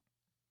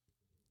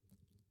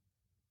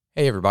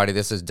Hey everybody,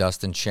 this is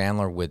Dustin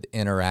Chandler with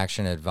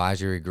Interaction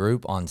Advisory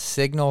Group on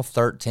Signal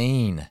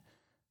 13.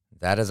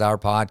 That is our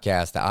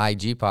podcast, the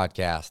IAG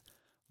podcast,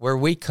 where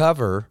we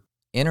cover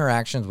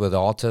interactions with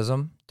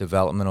autism,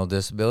 developmental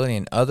disability,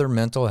 and other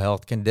mental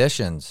health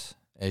conditions.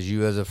 As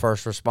you as a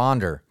first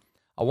responder,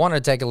 I want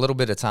to take a little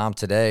bit of time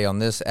today on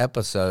this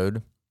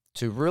episode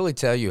to really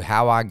tell you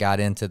how I got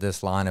into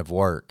this line of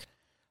work.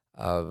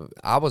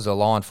 I was a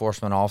law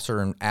enforcement officer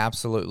and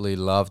absolutely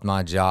loved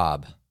my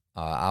job.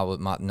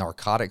 My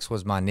narcotics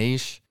was my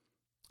niche.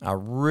 I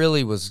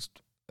really was,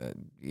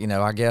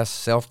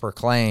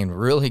 self-proclaimed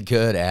really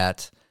good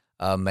at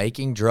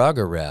making drug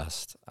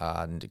arrests.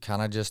 Kind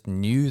of just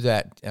knew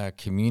that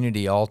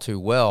community all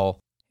too well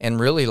and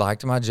really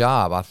liked my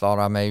job. I thought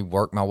I may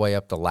work my way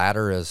up the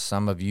ladder as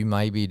some of you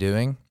may be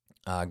doing.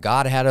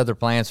 God had other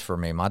plans for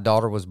me. My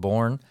daughter was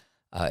born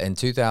in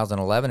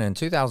 2011. In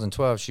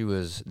 2012, she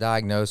was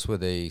diagnosed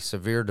with a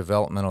severe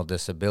developmental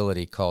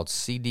disability called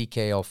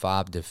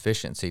CDKL5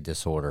 deficiency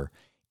disorder.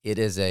 It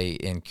is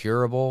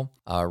incurable.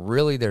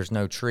 Really, there's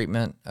no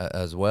treatment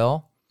as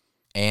well.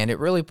 And it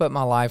really put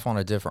my life on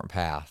a different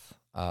path.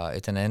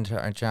 It's an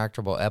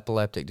intractable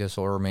epileptic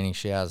disorder, meaning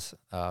she has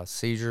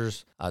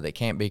seizures that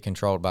can't be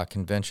controlled by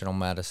conventional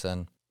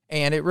medicine.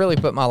 And it really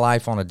put my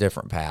life on a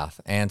different path.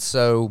 And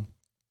so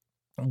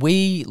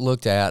we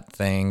looked at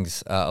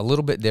things a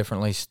little bit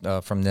differently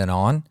from then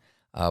on.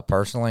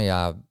 Personally,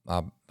 I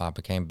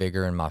became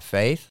bigger in my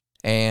faith,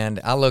 and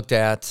I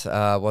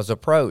was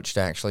approached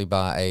actually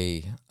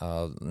by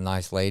a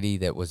nice lady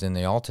that was in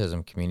the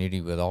autism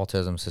community with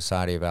Autism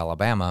Society of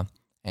Alabama,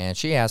 and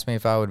she asked me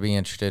if I would be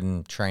interested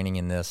in training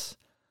in this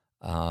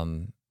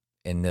kind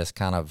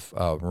of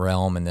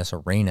realm, in this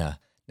arena.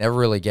 Never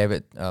really gave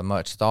it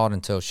much thought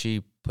until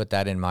she put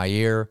that in my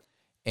ear.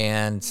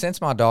 And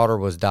since my daughter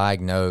was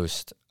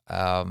diagnosed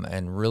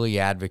and really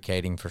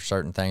advocating for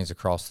certain things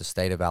across the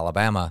state of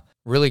Alabama,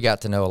 really got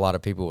to know a lot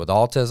of people with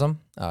autism,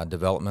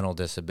 developmental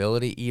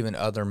disability, even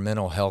other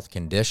mental health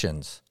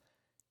conditions.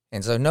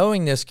 And so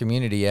knowing this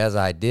community as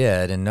I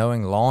did and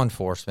knowing law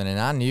enforcement, and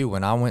I knew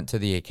when I went to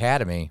the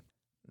academy,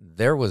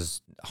 there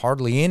was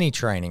hardly any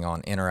training on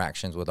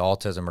interactions with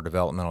autism or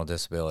developmental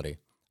disability.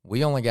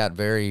 We only got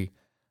very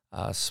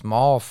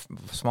small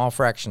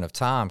fraction of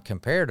time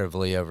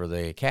comparatively over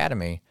the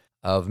academy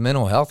of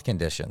mental health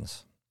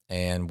conditions.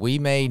 And we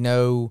may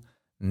know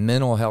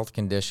mental health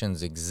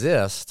conditions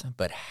exist,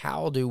 but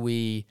how do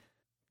we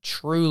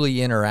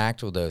truly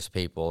interact with those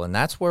people? And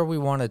that's where we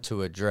wanted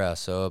to address.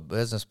 So a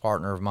business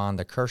partner of mine,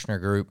 the Kirshner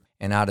Group,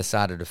 and I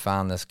decided to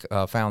found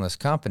this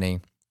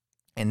company.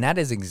 And that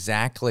is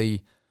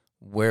exactly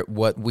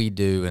what we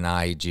do in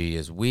IAG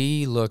is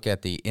we look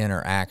at the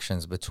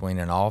interactions between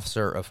an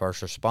officer, a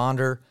first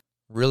responder,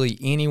 really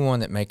anyone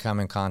that may come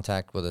in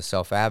contact with a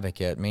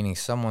self-advocate, meaning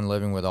someone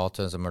living with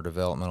autism or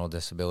developmental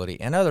disability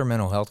and other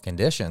mental health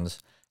conditions.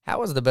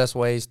 How is the best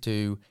ways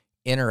to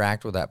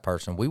interact with that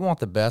person? We want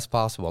the best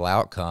possible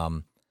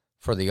outcome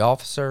for the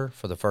officer,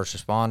 for the first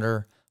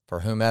responder,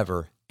 for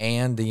whomever,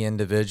 and the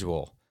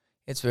individual.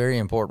 It's very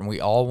important. We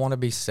all want to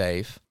be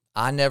safe.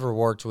 I never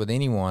worked with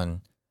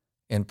anyone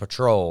in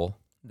patrol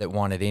that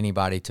wanted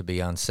anybody to be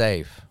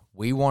unsafe.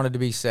 We wanted to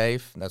be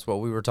safe. That's what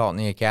we were taught in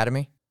the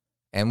academy.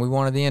 And we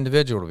wanted the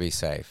individual to be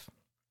safe.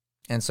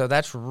 And so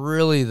that's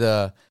really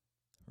the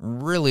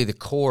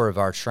core of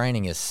our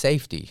training is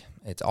safety.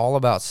 It's all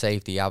about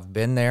safety. I've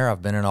been there.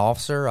 I've been an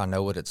officer. I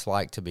know what it's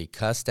like to be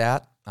cussed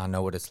at. I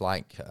know what it's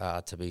like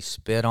to be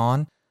spit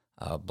on,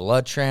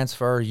 blood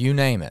transfer, you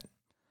name it.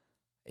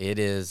 It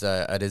is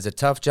a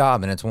tough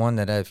job, and it's one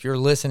that if you're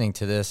listening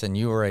to this and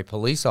you are a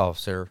police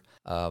officer,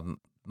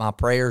 my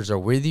prayers are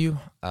with you.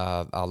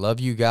 I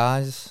love you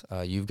guys.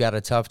 You've got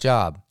a tough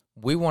job.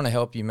 We want to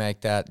help you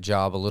make that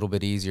job a little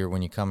bit easier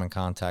when you come in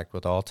contact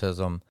with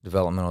autism,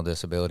 developmental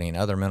disability, and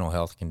other mental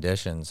health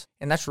conditions.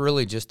 And that's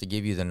really just to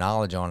give you the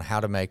knowledge on how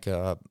to make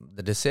the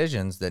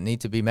decisions that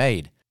need to be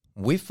made.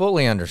 We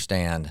fully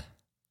understand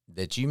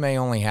that you may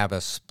only have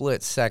a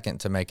split second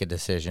to make a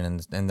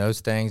decision, and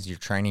those things, your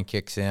training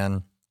kicks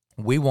in.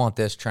 We want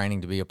this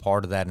training to be a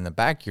part of that in the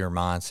back of your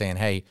mind, saying,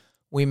 hey,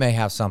 we may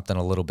have something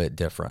a little bit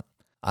different.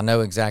 I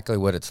know exactly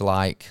what it's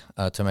like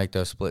to make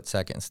those split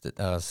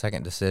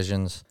second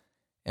decisions.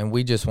 And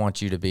we just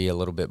want you to be a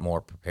little bit more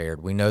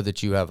prepared. We know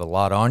that you have a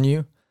lot on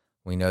you.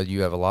 We know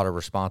you have a lot of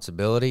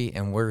responsibility,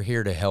 and we're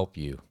here to help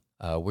you.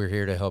 We're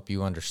here to help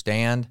you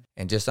understand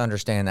and just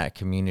understand that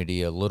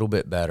community a little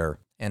bit better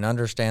and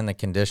understand the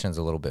conditions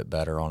a little bit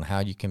better on how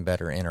you can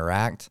better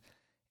interact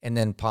and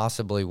then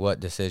possibly what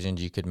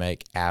decisions you could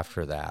make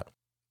after that.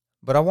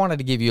 But I wanted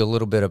to give you a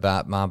little bit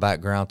about my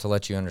background to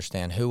let you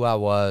understand who I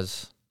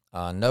was.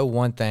 Know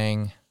one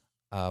thing.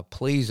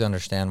 Please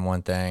understand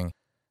one thing.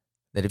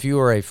 That if you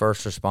are a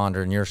first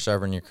responder and you're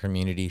serving your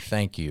community,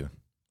 thank you.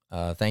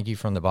 Thank you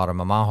from the bottom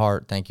of my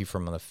heart. Thank you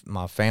from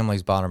my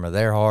family's bottom of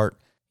their heart.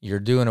 You're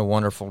doing a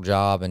wonderful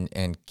job,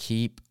 and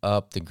keep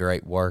up the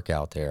great work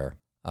out there.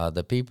 A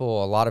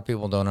lot of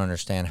people don't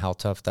understand how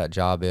tough that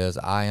job is.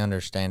 I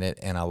understand it,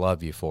 and I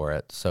love you for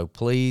it. So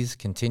please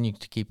continue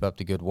to keep up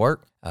the good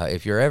work.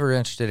 If you're ever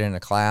interested in a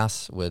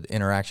class with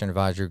Interaction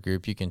Advisory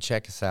Group, you can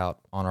check us out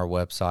on our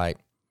website,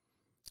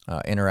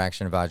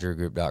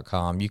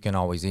 interactionadvisorygroup.com. You can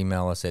always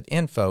email us at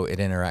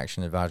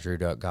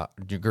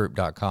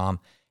info@interactionadvisorygroup.com.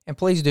 And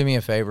please do me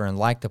a favor and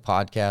like the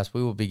podcast.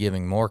 We will be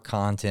giving more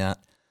content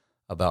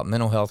about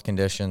mental health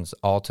conditions,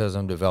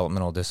 autism,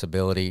 developmental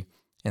disability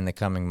in the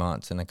coming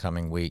months, in the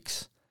coming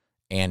weeks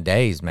and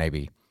days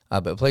maybe.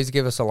 But please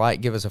give us a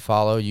like, give us a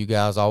follow. You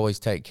guys always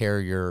take care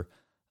of your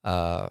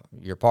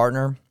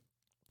partner,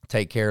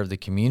 take care of the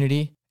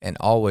community, and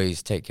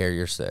always take care of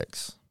your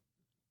six.